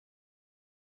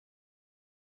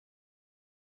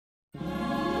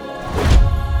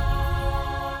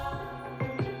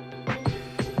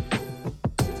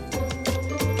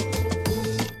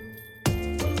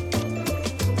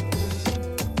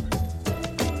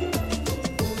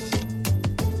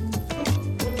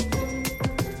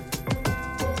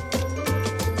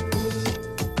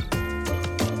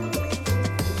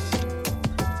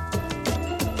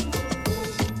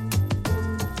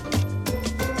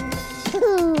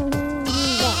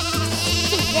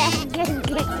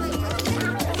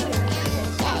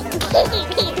The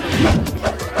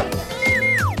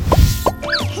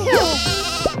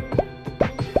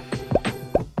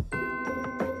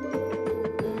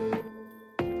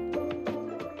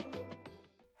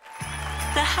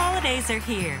holidays are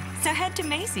here, so head to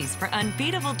Macy's for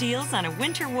unbeatable deals on a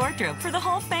winter wardrobe for the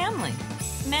whole family.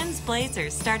 Men's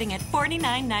blazers starting at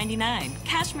 $49.99.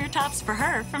 Cashmere tops for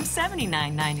her from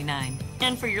 $79.99.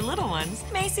 And for your little ones,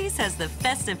 Macy's has the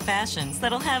festive fashions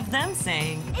that'll have them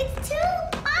saying, "It's too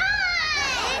hot!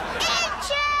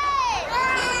 Itchy!"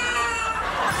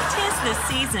 "'Tis the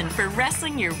season for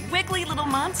wrestling your wiggly little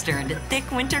monster into thick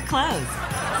winter clothes."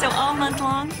 So all month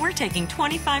long, we're taking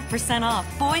 25% off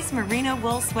boys' merino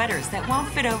wool sweaters that won't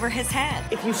fit over his head.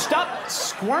 If you stopped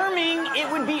squirming, it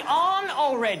would be on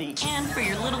already. And for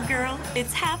your little girl,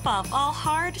 it's half off all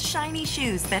hard, shiny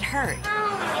shoes that hurt.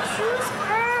 Oh, my shoes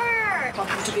hurt.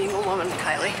 Welcome to being a woman,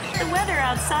 Kylie. The weather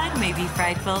outside may be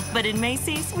frightful, but in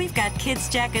Macy's, we've got kids'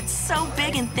 jackets so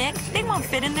big and thick, they won't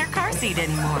fit in their car seat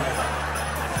anymore.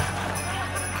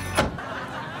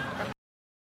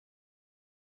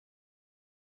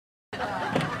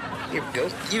 Here we go.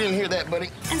 You didn't hear that, buddy.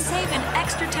 And save an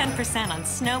extra 10% on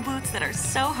snow boots that are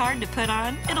so hard to put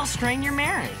on, it'll strain your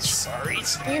marriage. Sorry.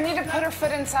 You need to put her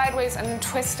foot in sideways and then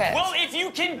twist it. Well, if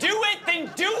you can do it, then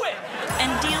do it.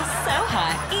 And deals so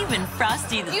hot, even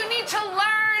Frosty the... You need to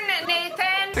learn,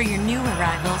 Nathan! For your new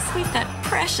arrivals, we've got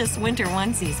precious winter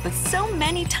onesies with so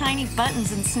many tiny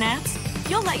buttons and snaps,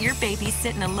 you'll let your baby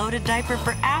sit in a loaded diaper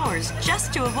for hours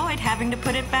just to avoid having to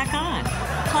put it back on.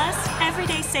 Plus,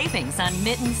 everyday savings on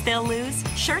mittens they'll lose,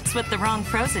 shirts with the wrong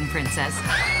frozen princess,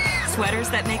 sweaters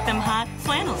that make them hot,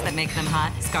 flannels that make them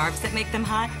hot, scarves that make them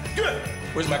hot. Good.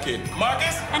 Where's my kid?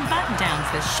 Marcus? And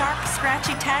button-downs with sharp,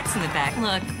 scratchy tags in the back.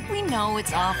 Look, we know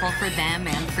it's awful for them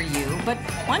and for you, but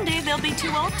one day they'll be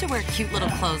too old to wear cute little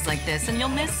clothes like this and you'll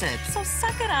miss it. So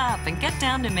suck it up and get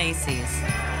down to Macy's.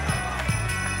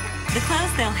 The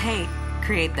clothes they'll hate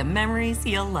create the memories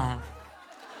you'll love.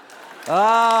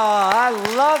 I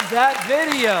love that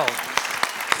video.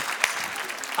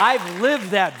 I've lived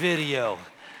that video.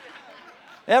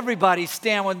 Everybody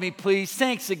stand with me, please.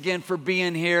 Thanks again for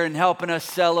being here and helping us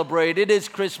celebrate. It is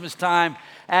Christmas time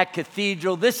at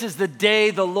Cathedral. This is the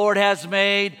day the Lord has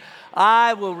made.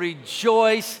 I will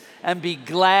rejoice and be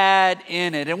glad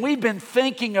in it. And we've been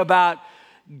thinking about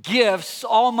gifts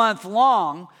all month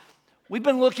long. We've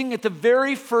been looking at the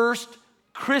very first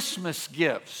Christmas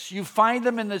gifts. You find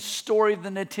them in the story of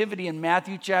the Nativity in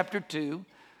Matthew chapter 2.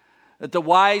 That the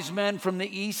wise men from the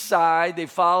east side, they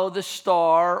follow the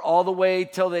star all the way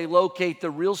till they locate the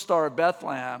real star of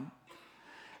Bethlehem.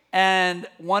 And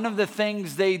one of the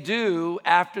things they do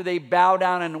after they bow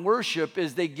down and worship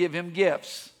is they give him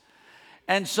gifts.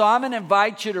 And so I'm going to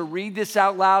invite you to read this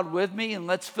out loud with me, and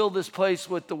let's fill this place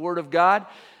with the Word of God.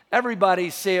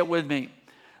 Everybody say it with me.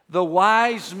 The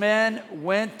wise men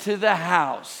went to the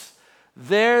house.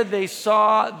 There they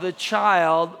saw the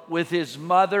child with his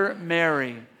mother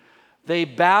Mary. They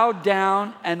bowed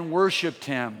down and worshiped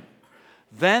him.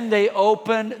 Then they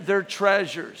opened their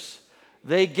treasures.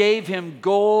 They gave him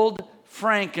gold,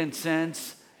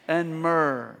 frankincense, and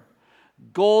myrrh.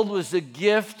 Gold was a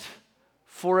gift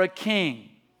for a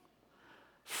king.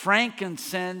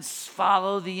 Frankincense,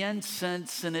 follow the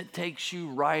incense, and it takes you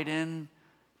right in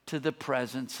to the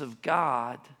presence of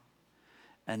God.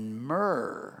 And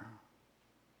myrrh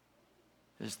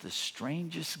is the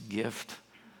strangest gift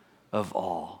of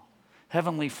all.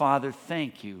 Heavenly Father,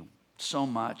 thank you so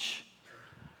much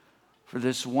for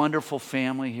this wonderful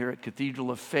family here at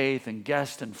Cathedral of Faith and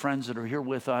guests and friends that are here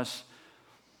with us.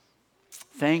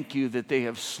 Thank you that they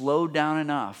have slowed down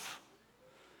enough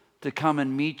to come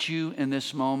and meet you in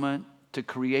this moment, to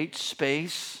create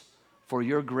space for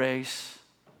your grace.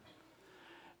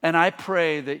 And I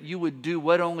pray that you would do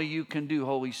what only you can do,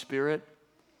 Holy Spirit,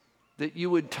 that you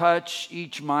would touch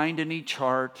each mind and each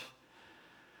heart,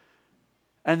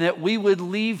 and that we would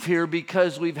leave here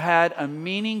because we've had a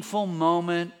meaningful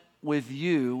moment with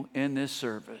you in this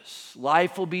service.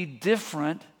 Life will be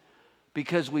different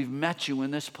because we've met you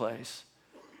in this place.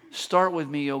 Start with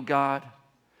me, oh God.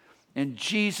 In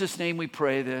Jesus' name we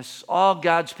pray this. All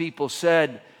God's people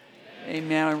said,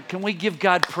 amen. Can we give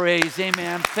God praise?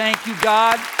 Amen. Thank you,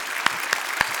 God.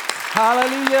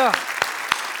 Hallelujah.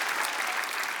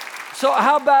 So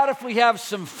how about if we have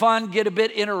some fun, get a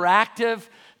bit interactive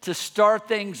to start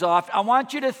things off? I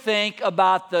want you to think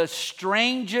about the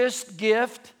strangest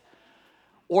gift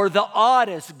or the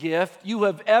oddest gift you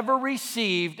have ever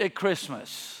received at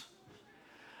Christmas.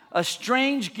 A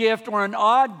strange gift or an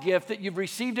odd gift that you've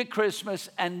received at Christmas,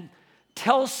 and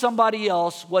tell somebody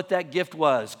else what that gift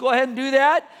was. Go ahead and do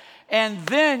that, and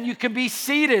then you can be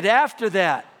seated after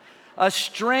that. a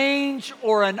strange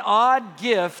or an odd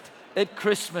gift at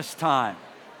Christmas time?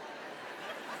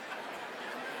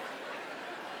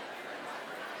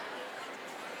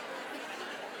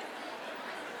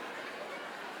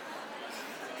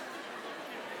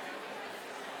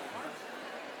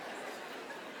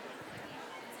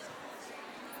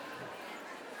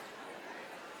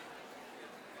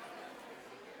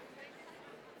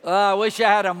 I wish I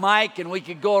had a mic and we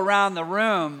could go around the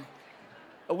room.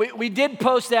 We did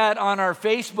post that on our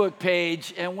Facebook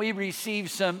page, and we received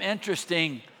some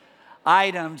interesting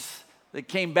items that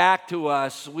came back to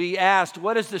us. We asked,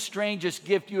 what is the strangest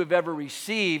gift you have ever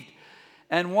received?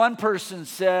 And one person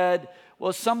said,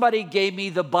 well, somebody gave me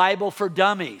the Bible for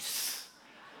Dummies.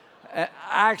 I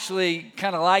actually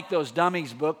kind of like those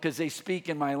Dummies book because they speak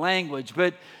in my language.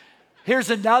 But here's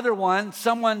another one.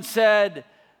 Someone said,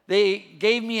 they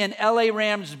gave me an LA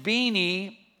Rams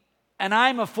beanie, and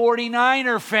I'm a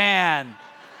 49er fan.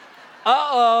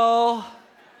 Uh-oh.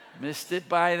 Missed it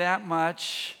by that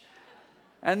much.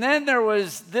 And then there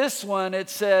was this one. It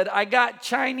said, I got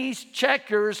Chinese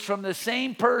checkers from the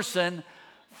same person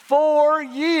 4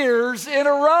 years in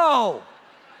a row.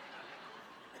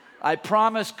 I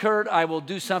promise, Kurt, I will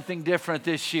do something different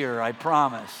this year. I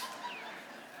promise.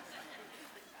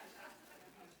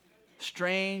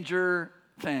 Stranger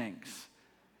things.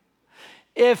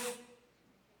 If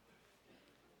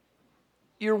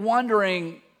you're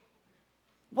wondering,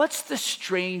 what's the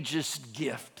strangest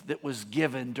gift that was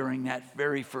given during that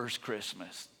very first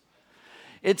Christmas?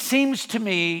 It seems to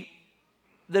me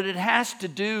that it has to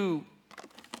do,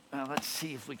 let's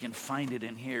see if we can find it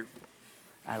in here.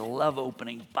 I love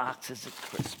opening boxes at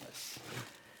Christmas.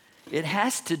 It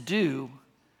has to do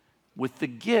with the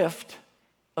gift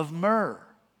of myrrh.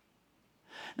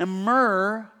 Now,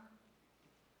 myrrh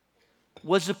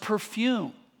was a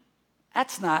perfume.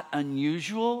 That's not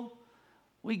unusual.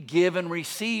 We give and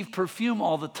receive perfume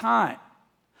all the time.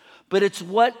 But it's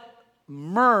what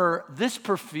myrrh, this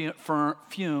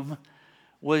perfume,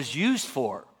 was used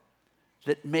for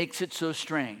that makes it so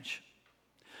strange.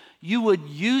 You would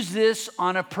use this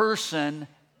on a person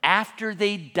after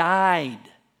they died.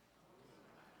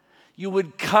 You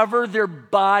would cover their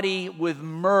body with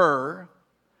myrrh,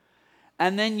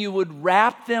 and then you would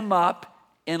wrap them up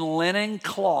in linen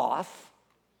cloth.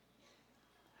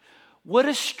 What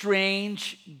a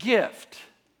strange gift.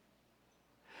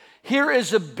 Here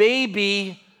is a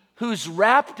baby who's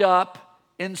wrapped up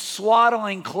in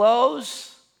swaddling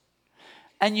clothes,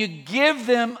 and you give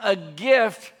them a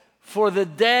gift for the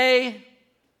day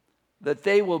that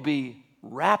they will be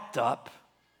wrapped up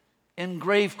in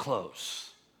grave clothes.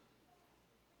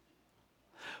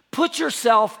 Put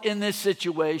yourself in this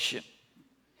situation.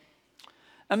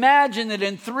 Imagine that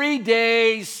in 3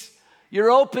 days,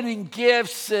 you're opening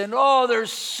gifts and,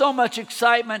 there's so much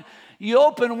excitement. You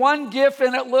open one gift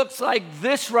and it looks like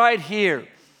this right here.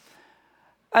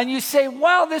 And you say,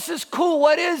 wow, this is cool.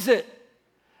 What is it?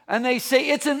 And they say,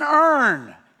 it's an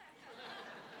urn.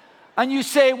 And you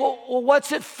say, well,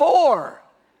 what's it for?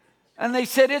 And they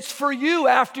said, it's for you.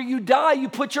 After you die, you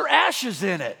put your ashes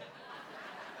in it.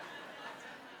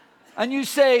 And you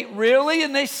say, really?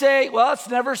 And they say, well, it's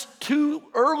never too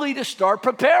early to start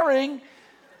preparing.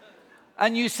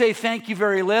 And you say, thank you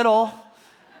very little.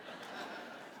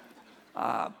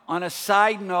 On a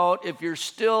side note, if you're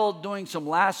still doing some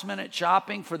last-minute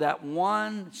shopping for that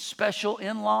one special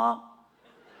in-law,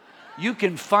 you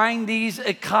can find these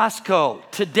at Costco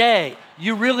today.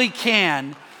 You really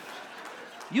can.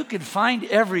 You can find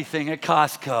everything at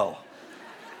Costco.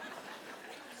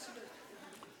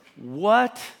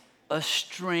 What a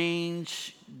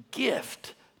strange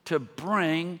gift to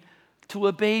bring to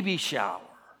a baby shower.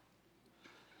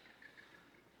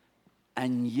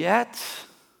 And yet,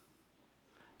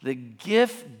 the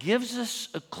gift gives us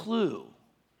a clue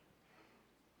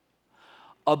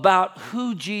about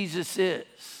who Jesus is.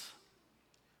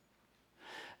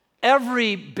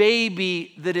 Every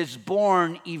baby that is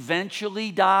born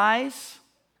eventually dies.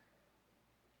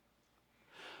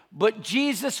 But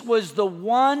Jesus was the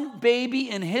one baby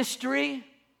in history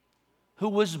who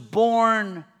was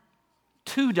born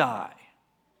to die.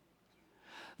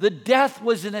 The death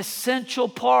was an essential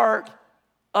part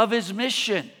of his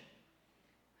mission.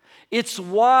 It's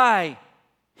why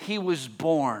he was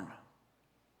born.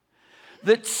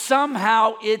 That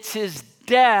somehow it's his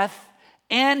death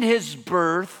and his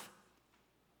birth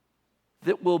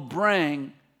that will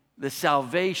bring the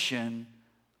salvation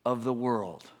of the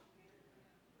world.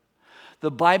 The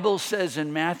Bible says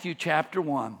in Matthew chapter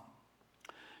 1,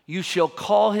 you shall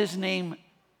call his name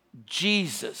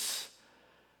Jesus.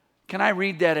 Can I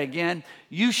read that again?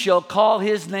 You shall call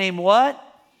his name what?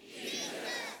 Jesus.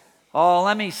 Oh,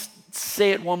 let me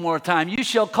say it one more time. You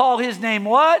shall call his name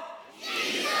what?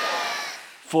 Jesus.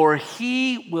 For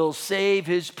he will save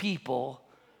his people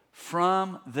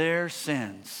from their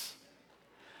sins.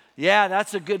 Yeah,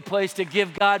 that's a good place to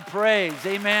give God praise.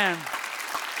 Amen.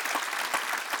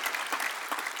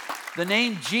 The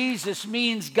name Jesus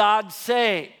means God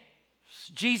saves.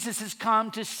 Jesus has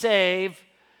come to save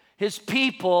his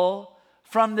people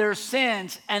from their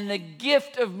sins. And the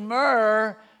gift of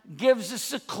myrrh gives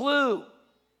us a clue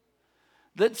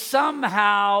that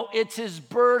somehow it's his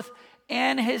birth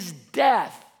and his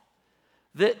death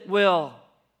that will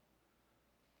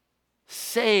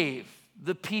save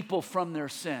the people from their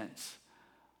sins.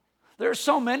 There are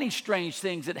so many strange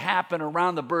things that happen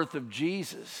around the birth of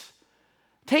Jesus.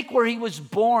 Take where he was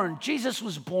born. Jesus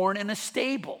was born in a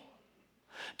stable.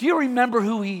 Do you remember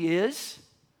who he is?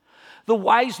 The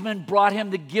wise men brought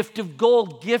him the gift of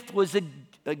gold.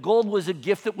 Gold was a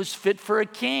gift that was fit for a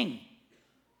king.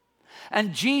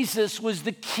 And Jesus was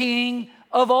the King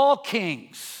of all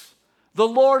kings, the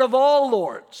Lord of all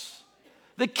lords,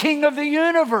 the King of the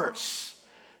universe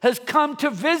has come to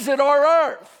visit our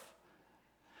earth.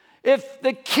 If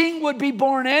the king would be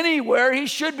born anywhere, he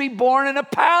should be born in a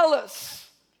palace.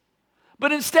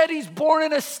 But instead, he's born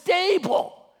in a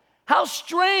stable. How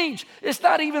strange. It's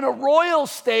not even a royal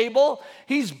stable.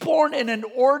 He's born in an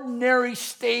ordinary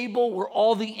stable where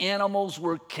all the animals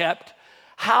were kept.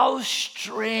 How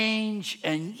strange,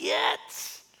 and yet,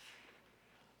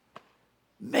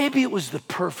 maybe it was the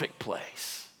perfect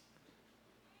place.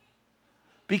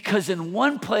 Because in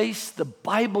one place, the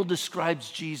Bible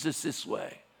describes Jesus this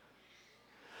way.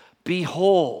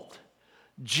 Behold,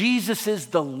 Jesus is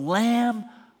the Lamb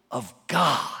of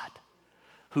God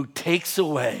who takes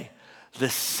away the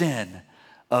sin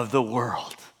of the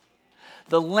world.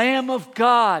 The Lamb of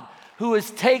God who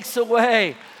takes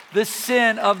away the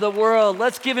sin of the world.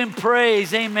 Let's give him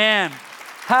praise. Amen.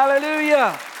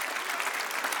 Hallelujah.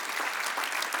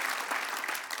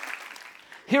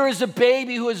 Here is a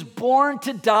baby who is born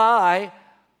to die,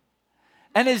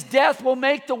 and his death will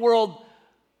make the world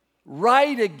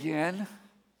right again.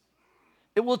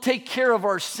 It will take care of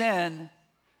our sin.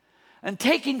 And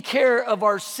taking care of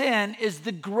our sin is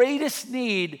the greatest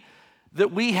need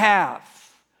that we have.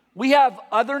 We have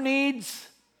other needs,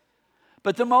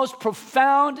 but the most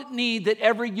profound need that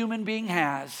every human being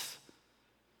has,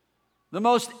 the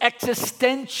most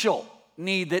existential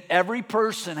need that every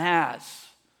person has.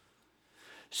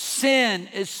 Sin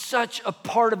is such a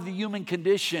part of the human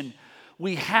condition.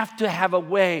 We have to have a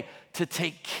way to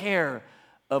take care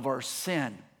of our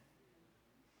sin.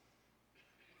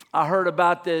 I heard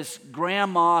about this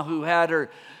grandma who had her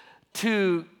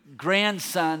 2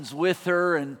 grandsons with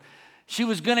her, and she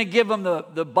was going to give them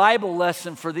the Bible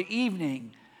lesson for the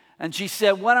evening. And she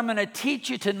said, what I'm going to teach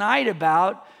you tonight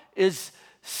about is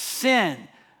sin.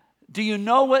 Do you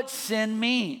know what sin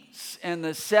means? And the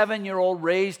 7-year-old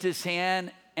raised his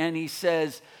hand and he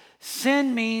says,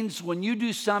 sin means when you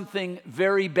do something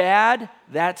very bad,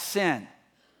 that's sin.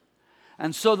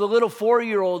 And so the little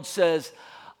 4-year-old says,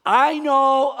 I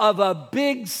know of a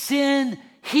big sin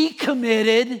he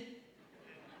committed.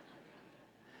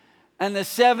 And the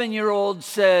 7-year-old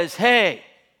says, hey,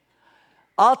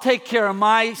 I'll take care of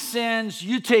my sins,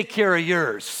 you take care of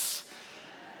yours.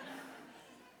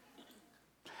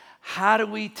 How do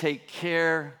we take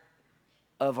care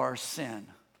of our sin?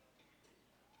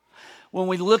 When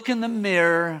we look in the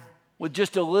mirror with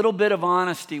just a little bit of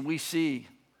honesty, we see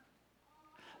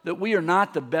that we are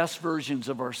not the best versions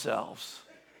of ourselves.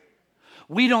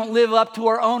 We don't live up to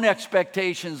our own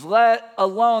expectations, let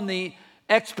alone the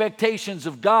expectations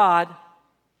of God.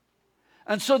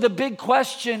 And so the big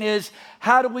question is,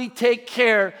 how do we take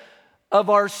care of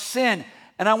our sin?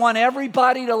 And I want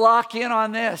everybody to lock in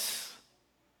on this,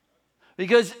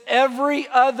 because every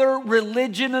other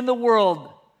religion in the world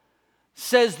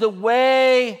says the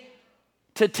way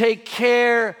to take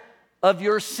care of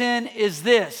your sin is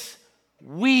this: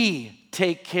 we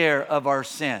take care of our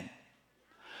sin.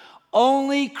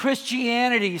 Only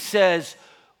Christianity says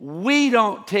we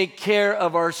don't take care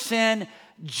of our sin.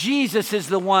 Jesus is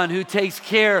the one who takes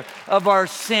care of our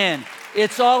sin.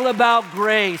 It's all about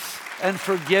grace and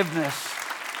forgiveness.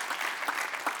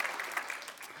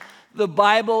 The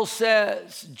Bible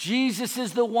says Jesus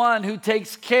is the one who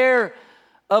takes care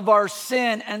of our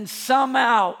sin, and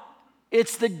somehow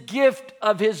it's the gift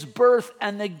of his birth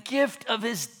and the gift of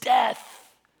his death.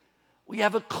 We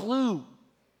have a clue.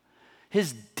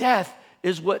 His death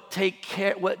is what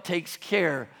takes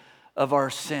care of our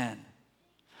sin.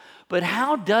 But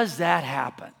how does that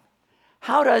happen?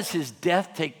 How does his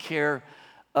death take care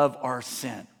of our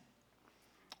sin?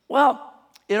 Well,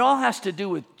 it all has to do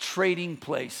with trading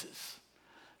places.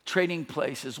 Trading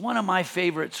places. One of my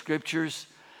favorite scriptures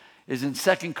is in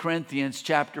 2 Corinthians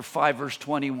chapter 5, verse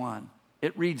 21.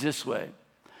 It reads this way.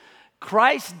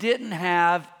 Christ didn't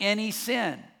have any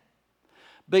sin,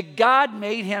 but God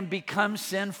made him become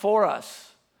sin for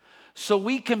us, so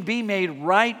we can be made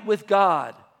right with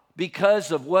God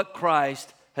because of what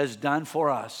Christ has done for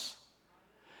us.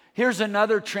 Here's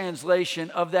another translation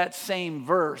of that same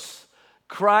verse.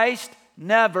 Christ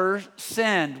never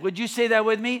sinned. Would you say that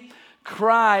with me?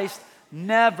 Christ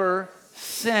never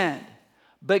sinned,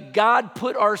 but God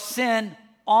put our sin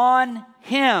on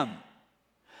him.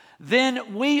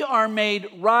 Then we are made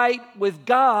right with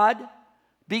God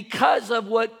because of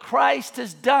what Christ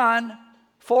has done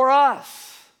for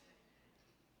us.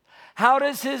 How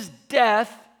does his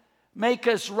death make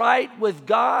us right with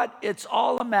God? It's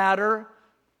all a matter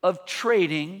of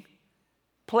trading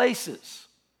places.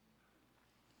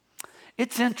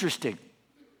 It's interesting.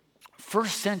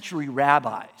 First century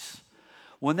rabbis,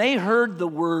 when they heard the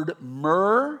word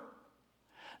myrrh,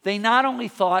 they not only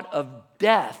thought of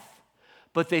death,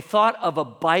 but they thought of a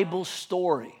Bible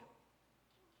story.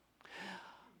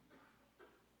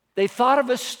 They thought of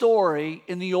a story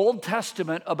in the Old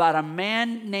Testament about a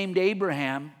man named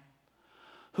Abraham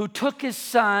who took his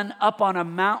son up on a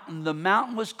mountain. The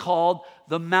mountain was called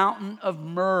the Mountain of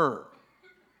Myrrh,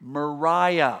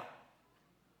 Moriah.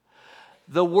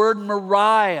 The word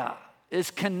Moriah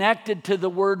is connected to the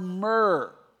word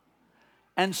myrrh.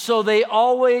 And so they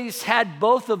always had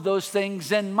both of those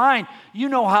things in mind. You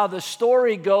know how the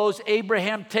story goes.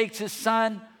 Abraham takes his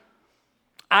son,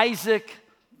 Isaac,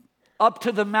 up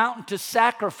to the mountain to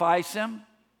sacrifice him.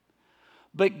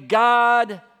 But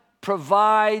God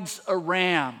provides a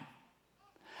ram.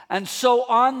 And so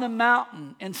on the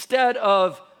mountain, instead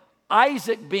of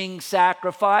Isaac being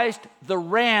sacrificed, the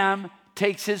ram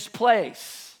takes his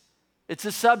place. It's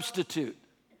a substitute.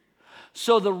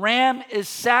 So the ram is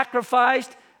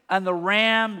sacrificed and the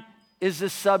ram is a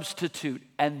substitute.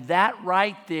 And that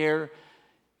right there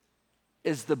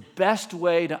is the best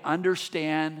way to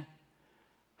understand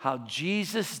how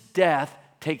Jesus' death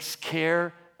takes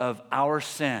care of our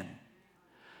sin.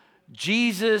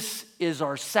 Jesus is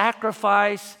our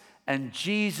sacrifice and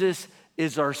Jesus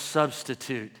is our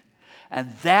substitute.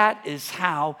 And that is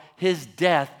how his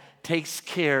death takes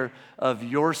care of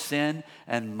your sin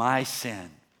and my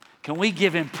sin. Can we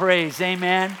give him praise?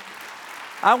 Amen.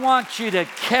 I want you to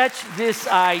catch this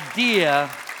idea.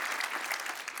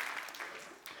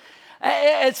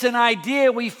 It's an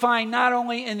idea we find not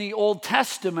only in the Old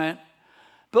Testament,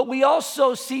 but we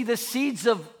also see the seeds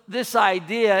of this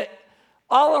idea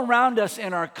all around us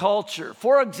in our culture.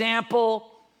 For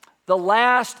example, the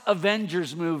last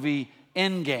Avengers movie,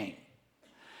 Endgame.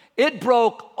 It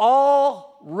broke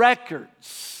all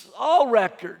records.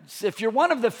 If you're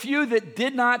one of the few that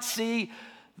did not see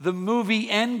the movie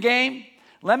Endgame,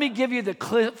 let me give you the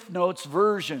Cliff Notes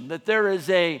version, that there is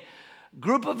a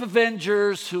group of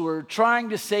Avengers who are trying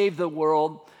to save the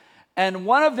world, and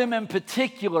one of them in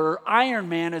particular, Iron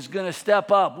Man, is going to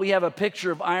step up. We have a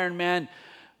picture of Iron Man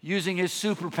using his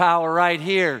superpower right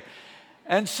here.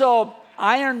 And so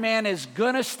Iron Man is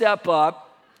going to step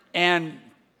up, and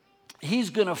he's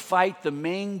going to fight the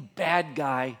main bad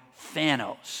guy,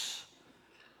 Thanos.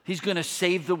 He's going to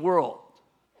save the world,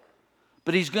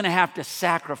 but he's going to have to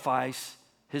sacrifice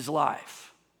his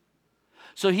life.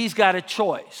 So he's got a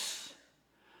choice.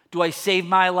 Do I save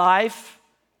my life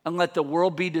and let the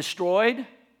world be destroyed?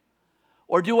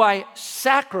 Or do I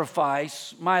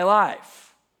sacrifice my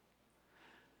life?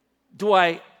 Do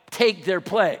I take their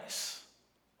place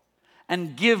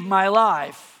and give my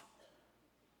life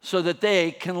so that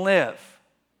they can live?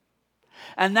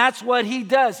 And that's what he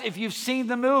does. If you've seen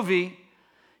the movie,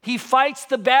 he fights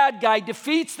the bad guy,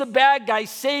 defeats the bad guy,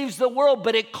 saves the world,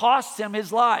 but it costs him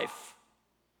his life.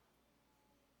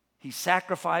 He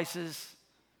sacrifices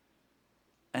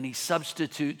and he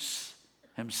substitutes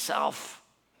himself.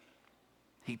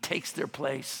 He takes their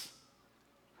place.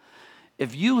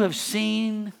 If you have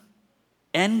seen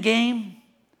Endgame,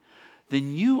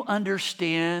 then you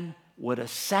understand what a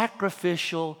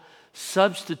sacrificial,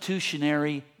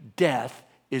 substitutionary death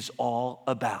is all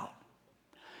about.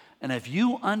 And if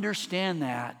you understand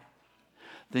that,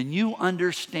 then you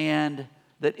understand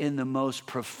that in the most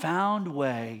profound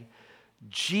way,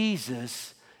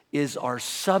 Jesus is our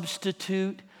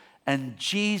substitute and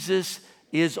Jesus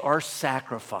is our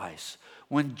sacrifice.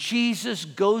 When Jesus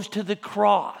goes to the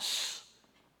cross,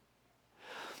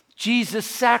 Jesus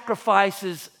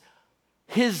sacrifices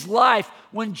his life.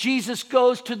 When Jesus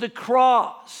goes to the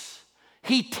cross,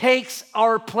 he takes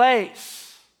our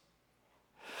place.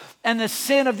 and the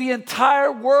sin of the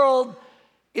entire world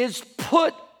is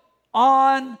put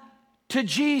on to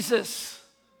Jesus.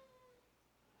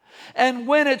 And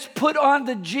when it's put on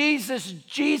to Jesus,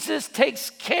 Jesus takes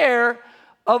care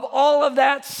of all of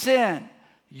that sin.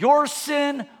 Your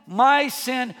sin, my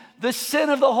sin, the sin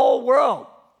of the whole world.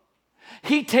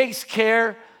 He takes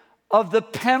care of the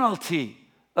penalty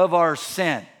of our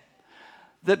sin.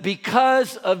 That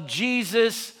because of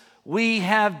Jesus, we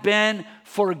have been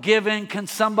forgiven. Can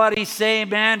somebody say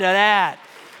amen to that?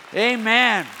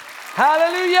 Amen.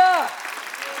 Hallelujah.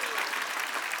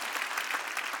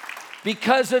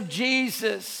 Because of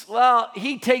Jesus, well,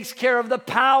 he takes care of the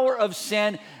power of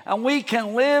sin, and we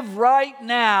can live right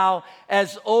now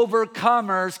as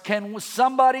overcomers. Can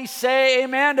somebody say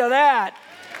amen to that?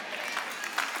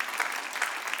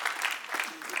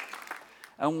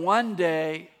 And one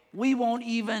day, we won't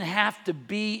even have to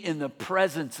be in the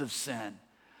presence of sin.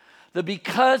 That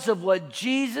because of what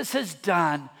Jesus has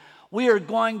done, we are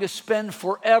going to spend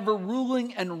forever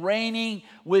ruling and reigning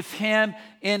with him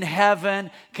in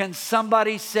heaven. Can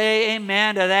somebody say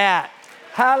amen to that?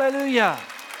 Hallelujah.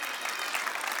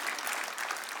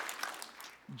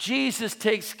 Jesus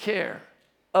takes care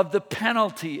of the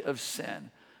penalty of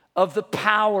sin, of the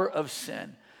power of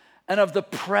sin, and of the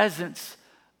presence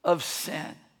of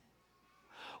sin.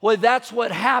 Well, that's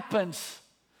what happens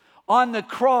on the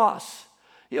cross.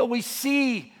 We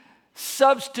see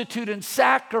substitute and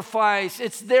sacrifice.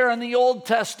 It's there in the Old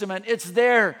Testament. It's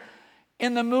there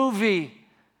in the movie.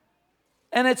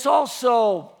 And it's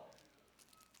also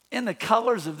in the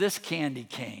colors of this candy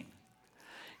cane.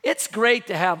 It's great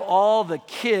to have all the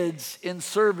kids in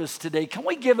service today. Can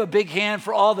we give a big hand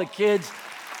for all the kids?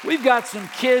 We've got some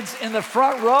kids in the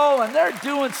front row, and they're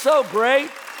doing so great.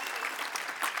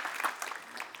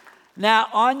 Now,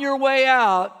 on your way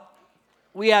out,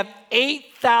 we have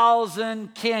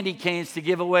 8,000 candy canes to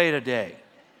give away today.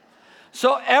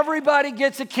 So everybody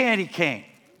gets a candy cane.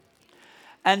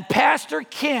 And Pastor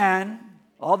Ken,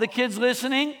 all the kids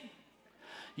listening,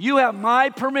 you have my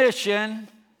permission.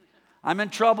 I'm in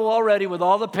trouble already with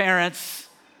all the parents.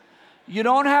 You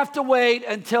don't have to wait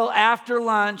until after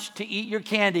lunch to eat your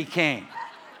candy cane.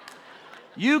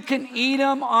 You can eat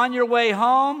them on your way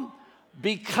home.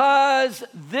 Because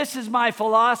this is my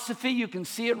philosophy, you can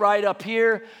see it right up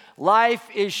here. Life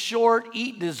is short,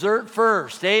 eat dessert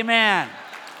first. Amen.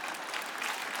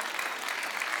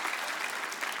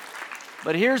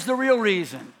 But here's the real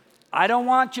reason. I don't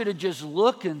want you to just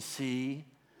look and see.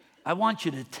 I want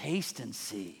you to taste and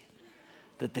see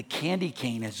that the candy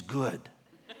cane is good.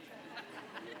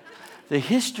 The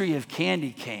history of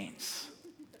candy canes.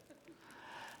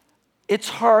 It's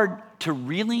hard to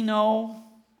really know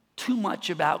too much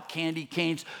about candy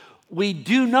canes. We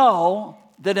do know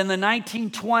that in the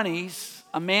 1920s,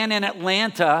 a man in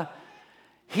Atlanta,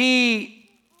 he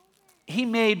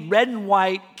made red and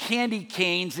white candy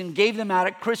canes and gave them out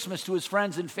at Christmas to his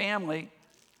friends and family.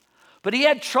 But he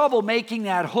had trouble making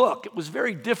that hook. It was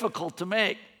very difficult to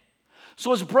make.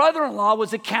 So his brother-in-law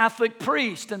was a Catholic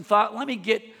priest and thought, let me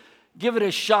give it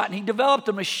a shot. And he developed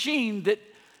a machine that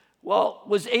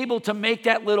was able to make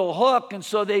that little hook, and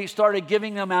so they started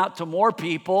giving them out to more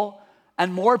people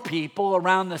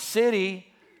around the city,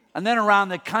 and then around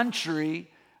the country,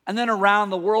 and then around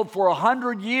the world. For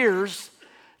 100 years,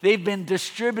 they've been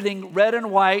distributing red and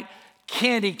white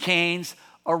candy canes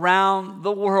around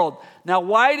the world. Now,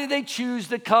 why did they choose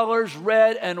the colors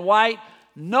red and white?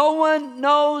 No one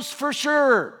knows for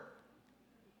sure.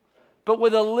 But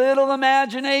with a little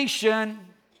imagination,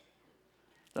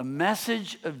 the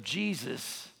message of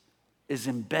Jesus is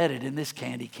embedded in this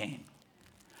candy cane.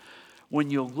 When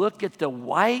you look at the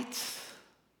white,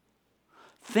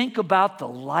 think about the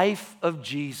life of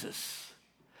Jesus.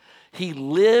 He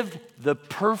lived the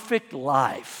perfect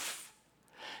life.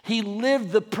 He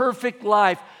lived the perfect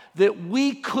life that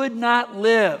we could not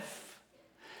live.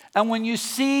 And when you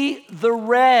see the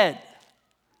red,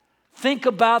 think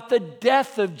about the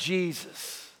death of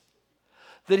Jesus.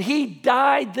 That he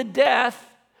died the death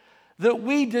that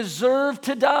we deserve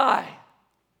to die.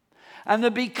 And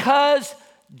that because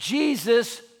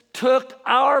Jesus took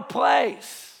our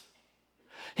place,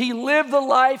 he lived the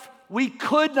life we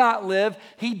could not live.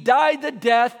 He died the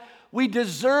death we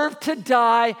deserve to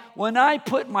die. When I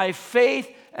put my faith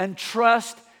and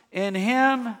trust in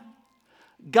him,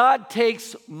 God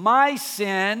takes my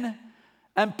sin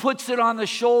and puts it on the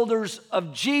shoulders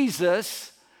of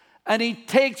Jesus, and he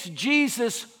takes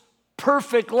Jesus'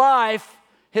 perfect life,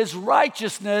 his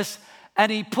righteousness,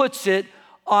 and he puts it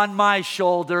on my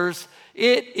shoulders.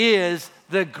 It is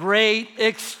the great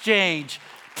exchange.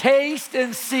 Taste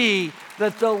and see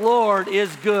that the Lord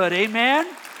is good. Amen?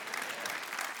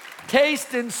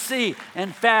 Taste and see.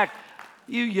 In fact,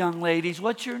 you young ladies,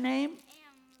 what's your name?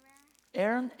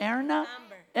 Erna? Amber.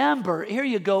 Amber. Here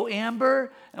you go,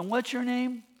 Amber. And what's your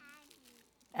name?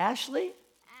 Ashley?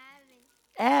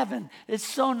 Avon. It's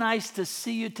so nice to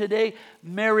see you today.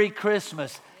 Merry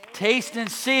Christmas. Taste and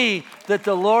see that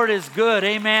the Lord is good.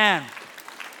 Amen.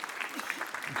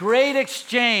 Great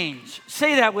exchange.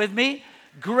 Say that with me.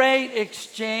 Great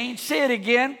exchange. Say it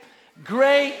again.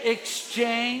 Great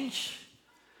exchange.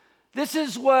 This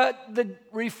is what the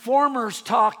reformers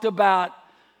talked about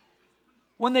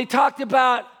when they talked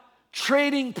about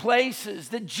trading places,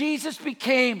 that Jesus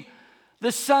became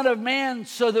the Son of Man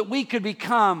so that we could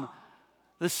become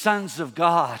the sons of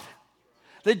God.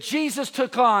 That Jesus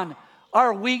took on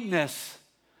our weakness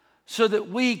so that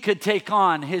we could take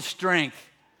on his strength.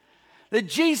 That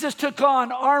Jesus took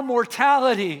on our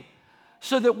mortality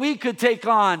so that we could take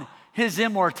on his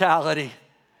immortality.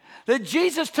 That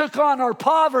Jesus took on our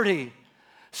poverty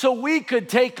so we could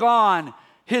take on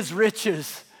his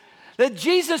riches. That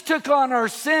Jesus took on our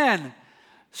sin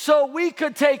so we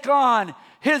could take on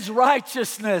his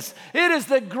righteousness. It is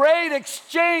the great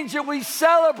exchange that we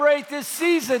celebrate this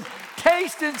season.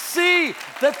 Taste and see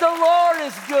that the Lord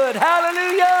is good.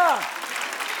 Hallelujah.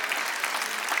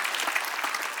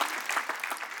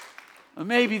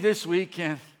 Maybe this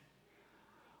weekend,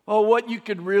 what you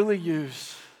could really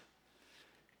use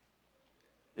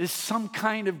is some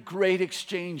kind of great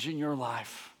exchange in your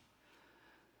life.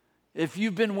 If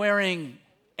you've been wearing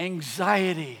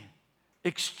anxiety,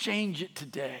 exchange it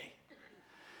today.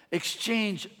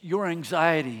 Exchange your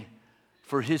anxiety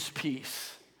for his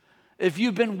peace. If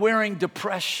you've been wearing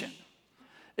depression,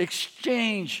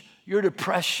 exchange your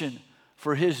depression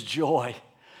for his joy.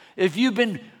 If you've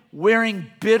been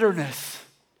wearing bitterness,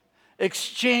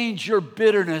 exchange your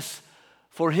bitterness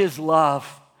for his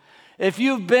love. If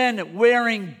you've been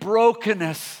wearing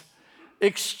brokenness,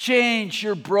 exchange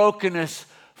your brokenness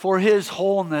for his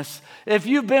wholeness. If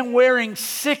you've been wearing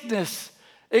sickness,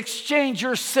 exchange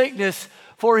your sickness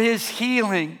for his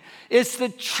healing. It's the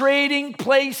trading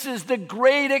places, the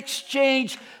great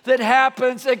exchange that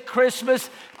happens at Christmas.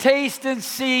 Taste and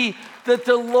see that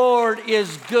the Lord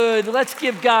is good. Let's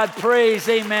give God praise.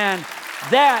 Amen.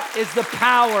 That is the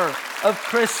power of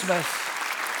Christmas.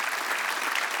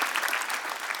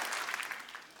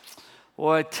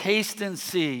 Boy, taste and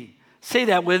see. Say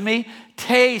that with me.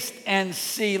 Taste and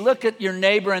see. Look at your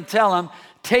neighbor and tell him,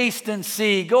 taste and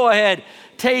see. Go ahead.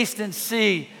 Taste and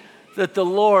see that the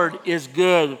Lord is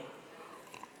good.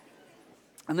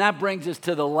 And that brings us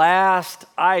to the last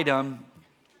item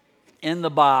in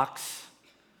the box,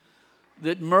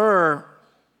 that myrrh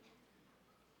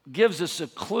gives us a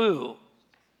clue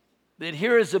that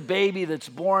here is a baby that's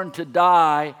born to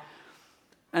die,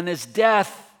 and his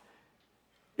death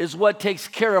is what takes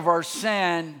care of our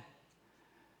sin.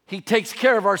 He takes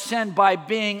care of our sin by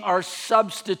being our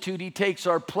substitute. He takes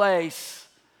our place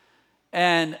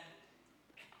and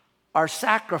our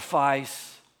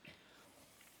sacrifice.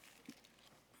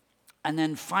 And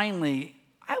then finally,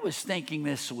 I was thinking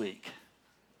this week,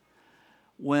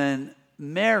 when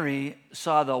Mary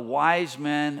saw the wise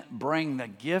men bring the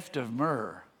gift of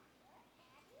myrrh,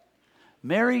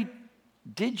 Mary,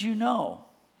 did you know?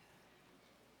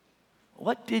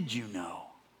 What did you know?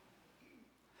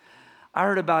 I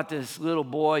heard about this little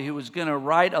boy who was going to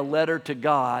write a letter to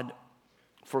God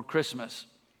for Christmas,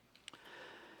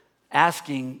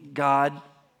 asking God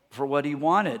for what he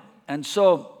wanted. And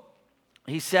so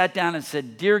he sat down and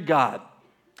said, "Dear God,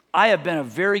 I have been a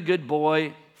very good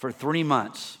boy for 3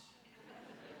 months."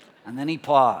 And then he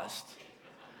paused.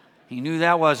 He knew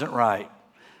that wasn't right.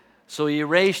 So he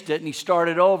erased it and he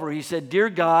started over. He said, "Dear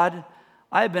God,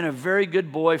 I have been a very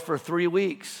good boy for 3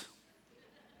 weeks."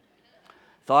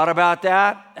 Thought about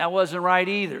that. That wasn't right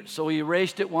either. So he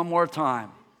erased it one more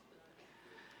time.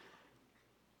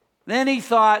 Then he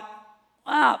thought,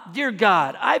 "Wow, dear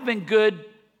God, I've been good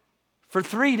for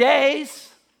 3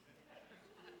 days."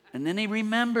 And then he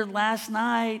remembered last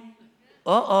night.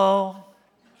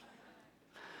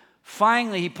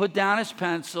 Finally, he put down his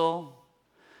pencil,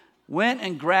 went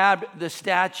and grabbed the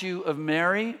statue of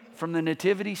Mary from the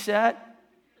nativity set,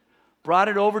 brought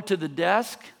it over to the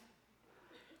desk,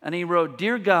 and he wrote,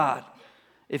 "Dear God,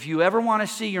 if you ever want to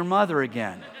see your mother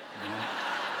again."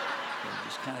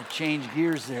 Just kind of change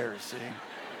gears there, see.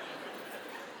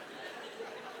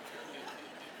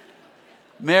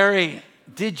 Mary,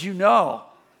 did you know?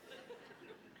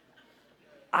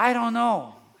 I don't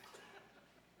know.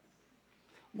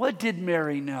 What did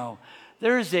Mary know?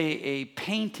 There's a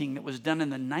painting that was done in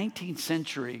the 19th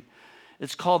century.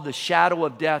 It's called The Shadow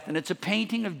of Death, and it's a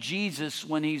painting of Jesus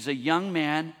when he's a young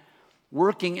man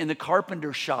working in the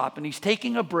carpenter shop, and he's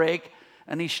taking a break,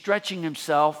 and he's stretching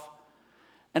himself,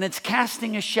 and it's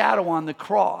casting a shadow on the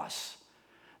cross.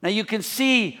 Now you can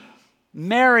see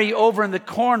Mary over in the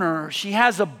corner. She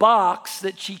has a box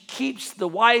that she keeps the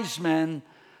wise men,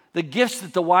 the gifts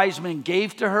that the wise men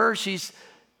gave to her. She's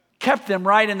kept them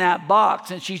right in that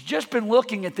box, and she's just been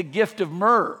looking at the gift of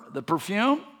myrrh, the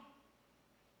perfume.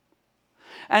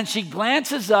 And she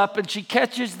glances up and she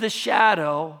catches the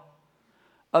shadow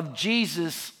of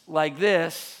Jesus like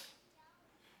this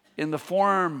in the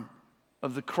form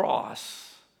of the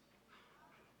cross.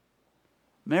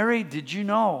 Mary, did you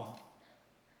know?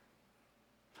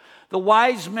 The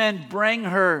wise men bring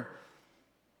her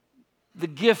the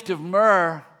gift of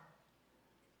myrrh.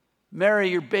 Mary,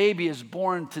 your baby is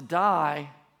born to die.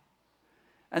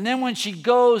 And then when she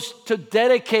goes to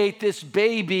dedicate this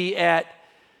baby at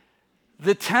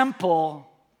the temple,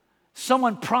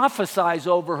 someone prophesies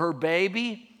over her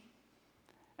baby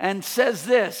and says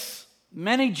this: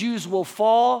 many Jews will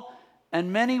fall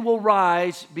and many will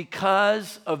rise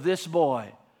because of this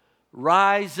boy.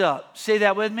 Rise up. Say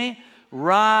that with me.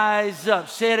 Rise up.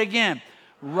 Say it again.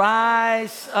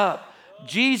 Rise up.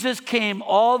 Jesus came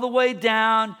all the way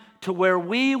down to where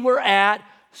we were at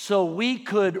so we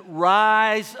could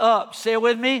rise up. Say it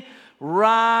with me.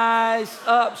 Rise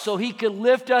up. So he could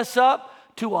lift us up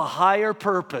to a higher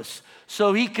purpose.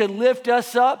 So he could lift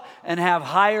us up and have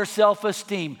higher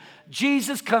self-esteem.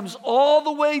 Jesus comes all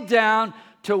the way down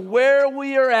to where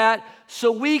we are at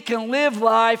so we can live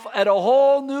life at a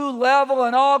whole new level.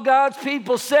 And all God's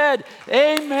people said,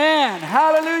 amen.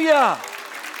 Hallelujah.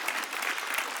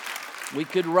 We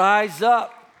could rise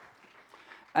up.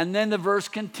 And then the verse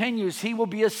continues, he will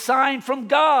be a sign from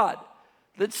God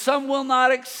that some will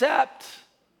not accept.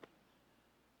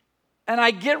 And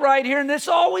I get right here, and this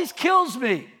always kills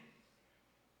me.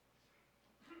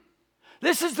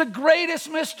 This is the greatest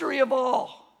mystery of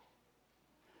all.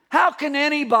 How can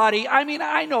anybody,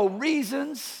 I know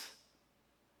reasons,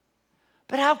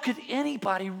 but how could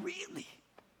anybody really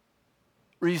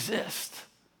resist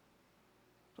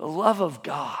the love of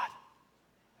God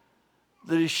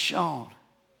that is shown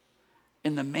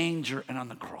in the manger and on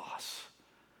the cross?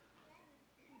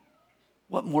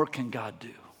 What more can God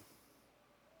do?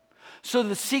 So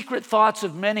the secret thoughts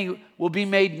of many will be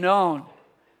made known,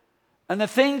 and the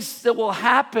things that will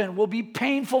happen will be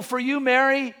painful for you,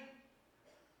 Mary,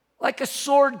 like a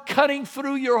sword cutting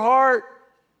through your heart.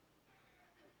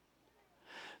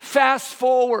 Fast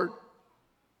forward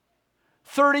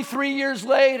 33 years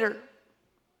later,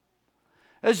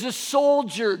 as a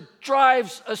soldier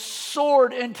drives a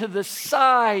sword into the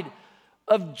side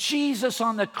of Jesus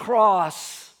on the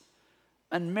cross,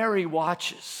 and Mary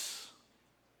watches.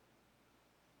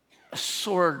 A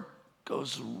sword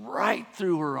goes right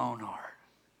through her own heart.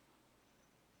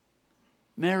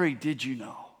 Mary, did you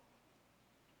know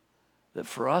that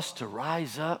for us to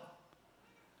rise up,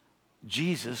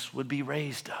 Jesus would be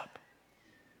raised up?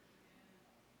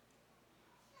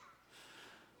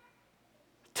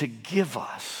 To give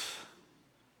us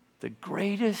the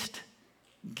greatest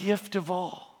gift of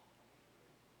all.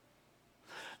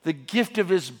 The gift of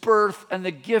his birth and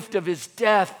the gift of his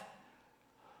death.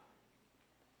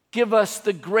 Give us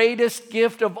the greatest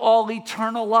gift of all,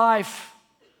 eternal life.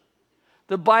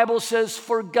 The Bible says,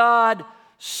 for God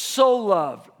so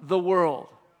loved the world.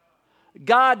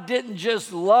 God didn't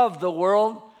just love the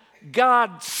world,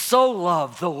 God so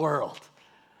loved the world.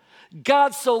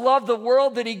 God so loved the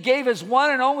world that he gave his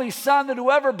one and only Son, that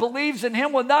whoever believes in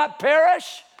him will not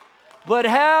perish, but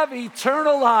have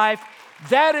eternal life.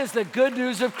 That is the good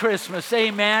news of Christmas.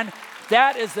 Amen.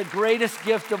 That is the greatest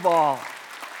gift of all.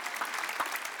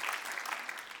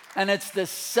 And it's the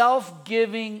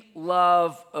self-giving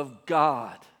love of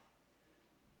God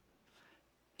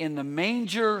in the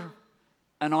manger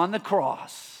and on the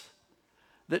cross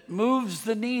that moves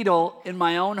the needle in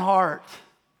my own heart.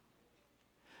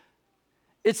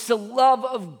 It's the love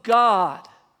of God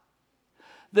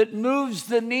that moves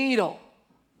the needle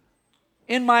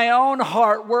in my own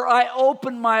heart, where I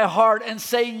open my heart and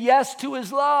say yes to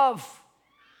his love.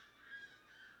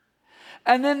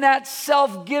 And then that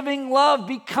self-giving love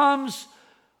becomes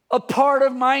a part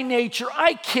of my nature.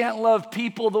 I can't love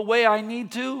people the way I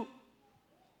need to.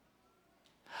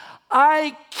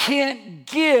 I can't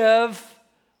give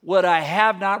what I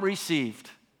have not received.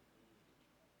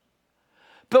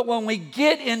 But when we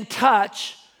get in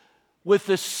touch with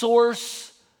the source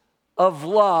of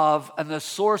love, and the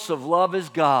source of love is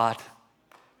God,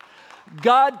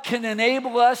 God can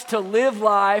enable us to live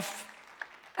life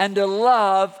and to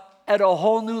love at a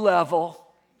whole new level.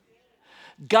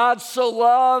 God so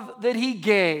loved that he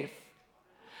gave.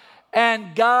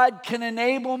 And God can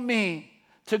enable me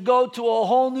to go to a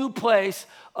whole new place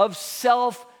of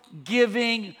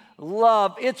self-giving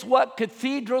love. It's what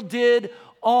Cathedral did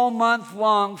all month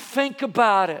long. Think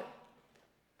about it.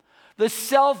 The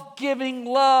self-giving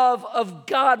love of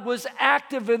God was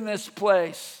active in this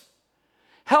place,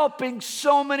 helping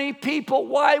so many people.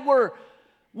 Why were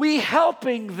we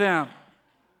helping them?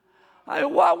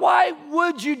 Why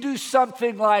would you do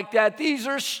something like that? These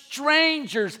are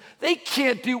strangers. They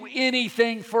can't do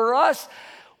anything for us.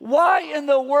 Why in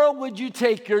the world would you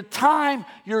take your time,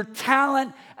 your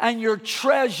talent, and your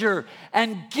treasure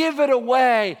and give it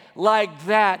away like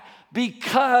that?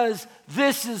 Because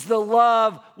this is the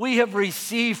love we have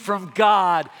received from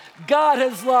God. God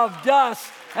has loved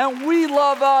us, and we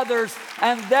love others,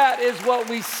 and that is what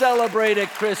we celebrate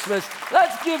at Christmas.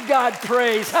 Let's give God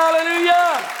praise.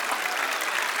 Hallelujah!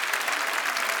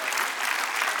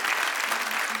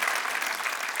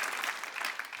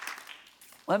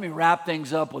 Let me wrap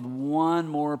things up with one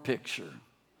more picture.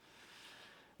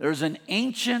 There's an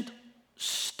ancient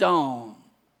stone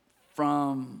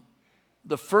from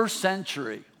the 1st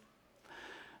century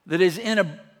that is in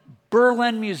a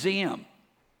Berlin museum.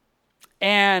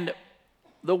 And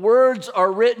the words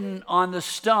are written on the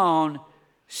stone,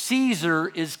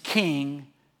 "Caesar is king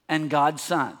and God's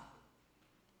son."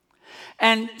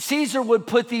 And Caesar would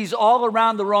put these all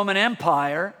around the Roman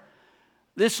Empire.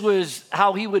 This was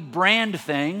how he would brand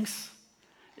things.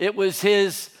 It was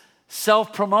his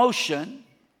self-promotion.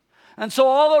 And so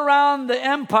all around the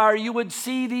empire, you would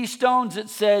see these stones that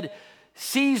said,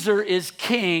 "Caesar is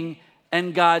king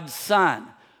and God's son."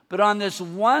 But on this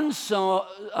one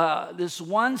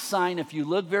sign, if you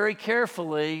look very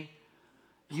carefully,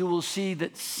 you will see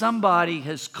that somebody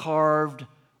has carved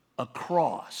a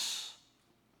cross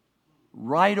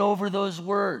right over those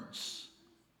words.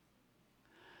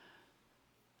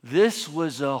 This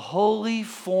was a holy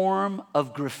form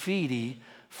of graffiti,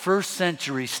 1st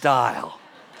century style,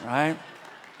 right?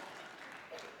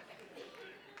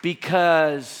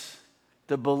 Because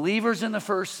the believers in the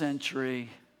 1st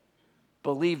century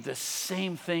believed the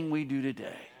same thing we do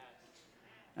today.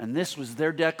 And this was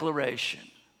their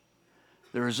declaration.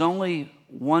 There is only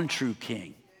one true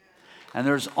king, and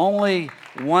there's only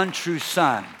one true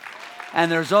son,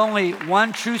 and there's only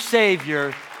one true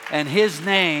Savior, and his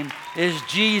name is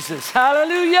Jesus.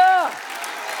 Hallelujah!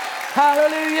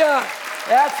 Hallelujah!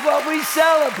 That's what we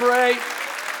celebrate.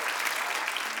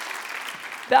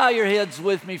 Bow your heads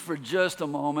with me for just a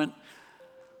moment.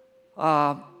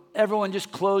 Everyone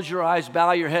just close your eyes,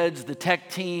 bow your heads. The tech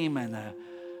team and the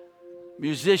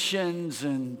musicians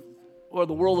or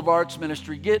the World of Arts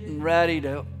Ministry getting ready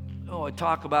to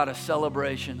talk about a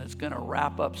celebration that's going to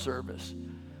wrap up service.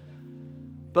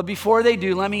 But before they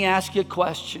do, let me ask you a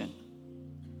question.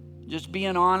 Just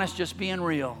being honest, just being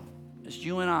real. It's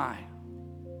you and I.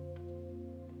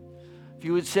 If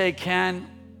you would say, "Ken,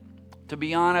 to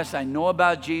be honest, I know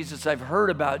about Jesus. I've heard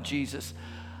about Jesus.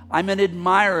 I'm an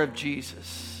admirer of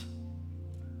Jesus.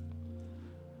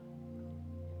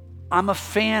 I'm a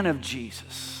fan of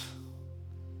Jesus,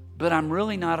 but I'm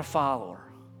really not a follower."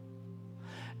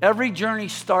 Every journey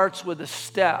starts with a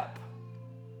step.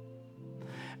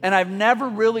 And I've never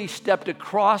really stepped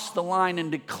across the line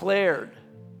and declared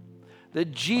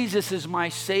that Jesus is my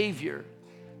Savior,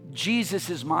 Jesus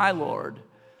is my Lord,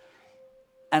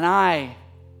 and I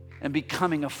am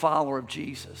becoming a follower of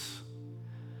Jesus.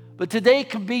 But today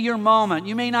can be your moment.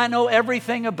 You may not know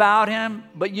everything about him,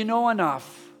 but you know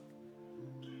enough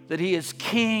that he is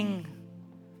King,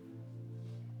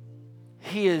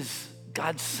 he is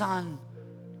God's Son,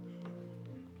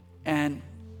 and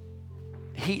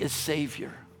he is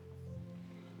Savior.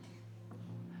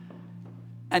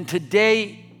 And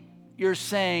today, you're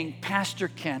saying, "Pastor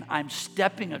Ken, I'm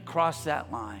stepping across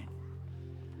that line,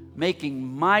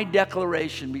 making my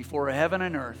declaration before heaven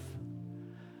and earth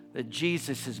that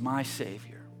Jesus is my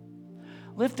Savior."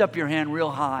 Lift up your hand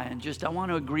real high and I want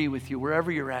to agree with you wherever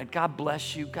you're at. God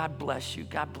bless you. God bless you.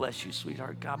 God bless you,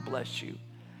 sweetheart. God bless you.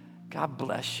 God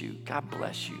bless you. God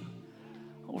bless you.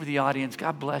 Over the audience,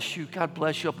 God bless you. God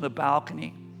bless you up in the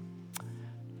balcony.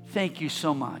 Thank you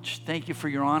so much. Thank you for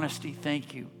your honesty.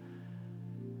 Thank you.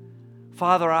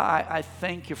 Father, I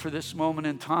thank you for this moment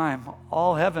in time.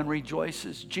 All heaven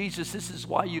rejoices. Jesus, this is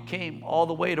why you came all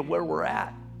the way to where we're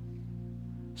at,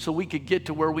 so we could get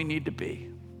to where we need to be.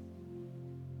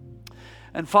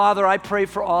 And Father, I pray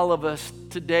for all of us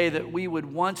today that we would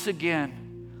once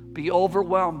again be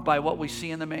overwhelmed by what we see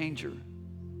in the manger.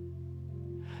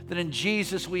 That in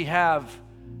Jesus we have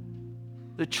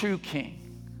the true King.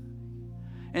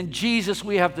 In Jesus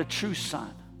we have the true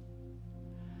Son.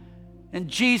 In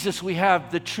Jesus we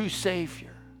have the true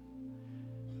Savior.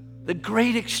 The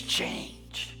great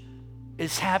exchange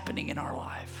is happening in our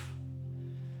life.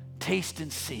 Taste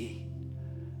and see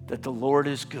that the Lord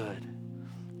is good.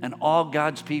 And all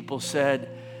God's people said,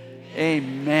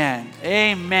 amen.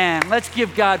 Amen. Let's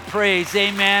give God praise.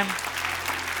 Amen.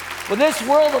 Well, this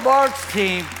World of Arts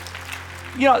team,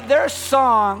 you know, their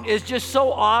song is just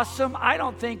so awesome. I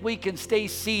don't think we can stay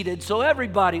seated. So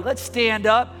everybody, let's stand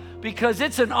up because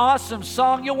it's an awesome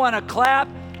song. You want to clap.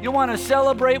 You want to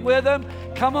celebrate with them.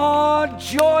 Come on,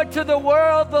 joy to the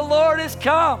world. The Lord has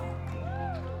come.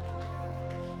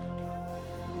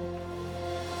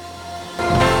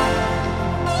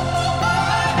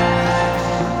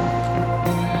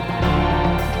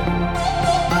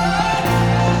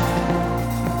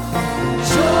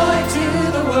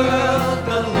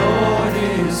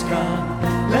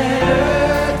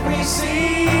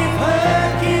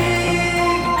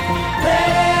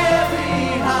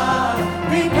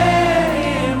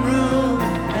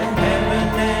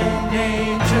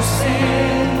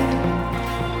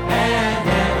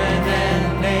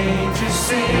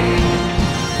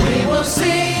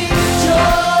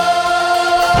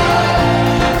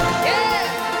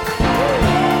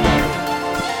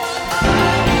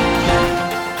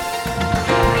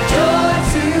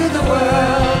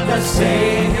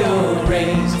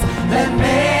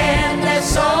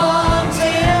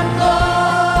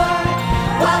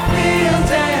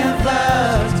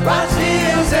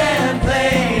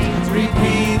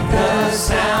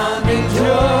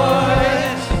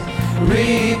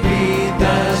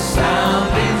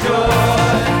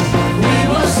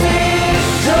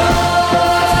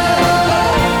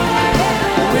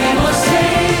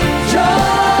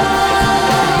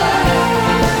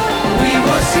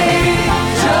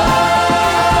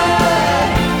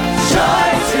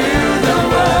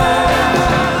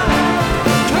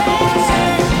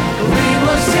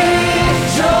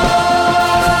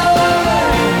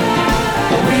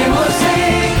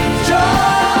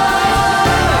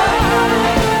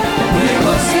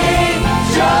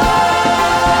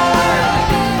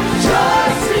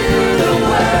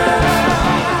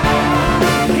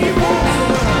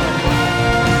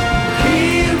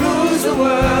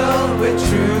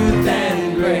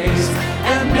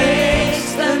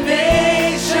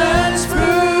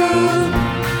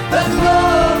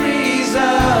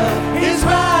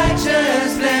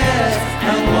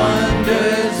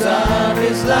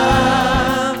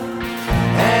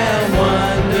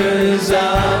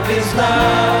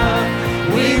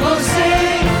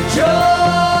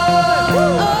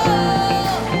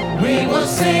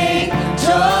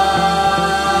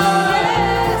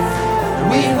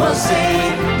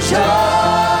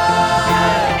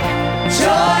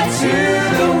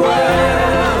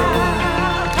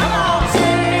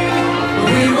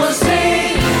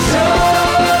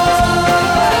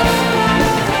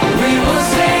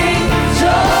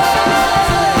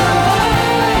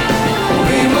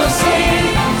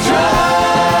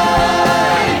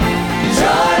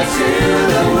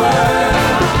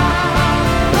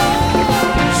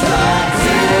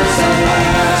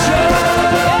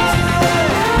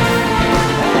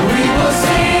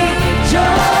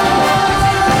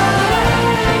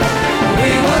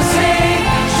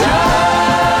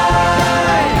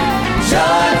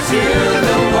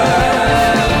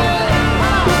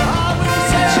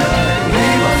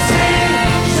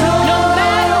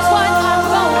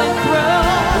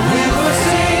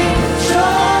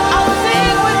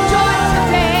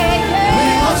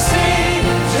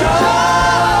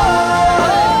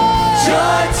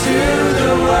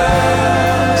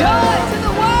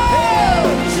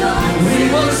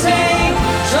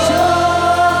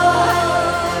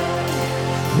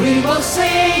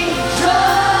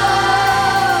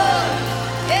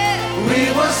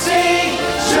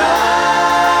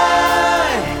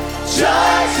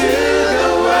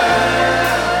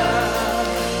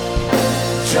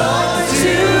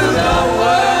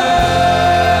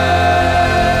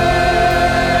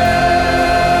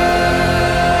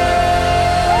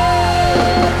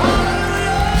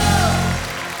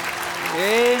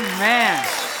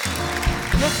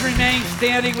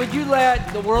 Would you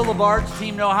let the World of Arts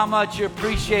team know how much you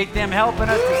appreciate them helping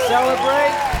us to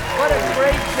celebrate? What a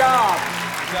great job.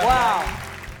 Wow.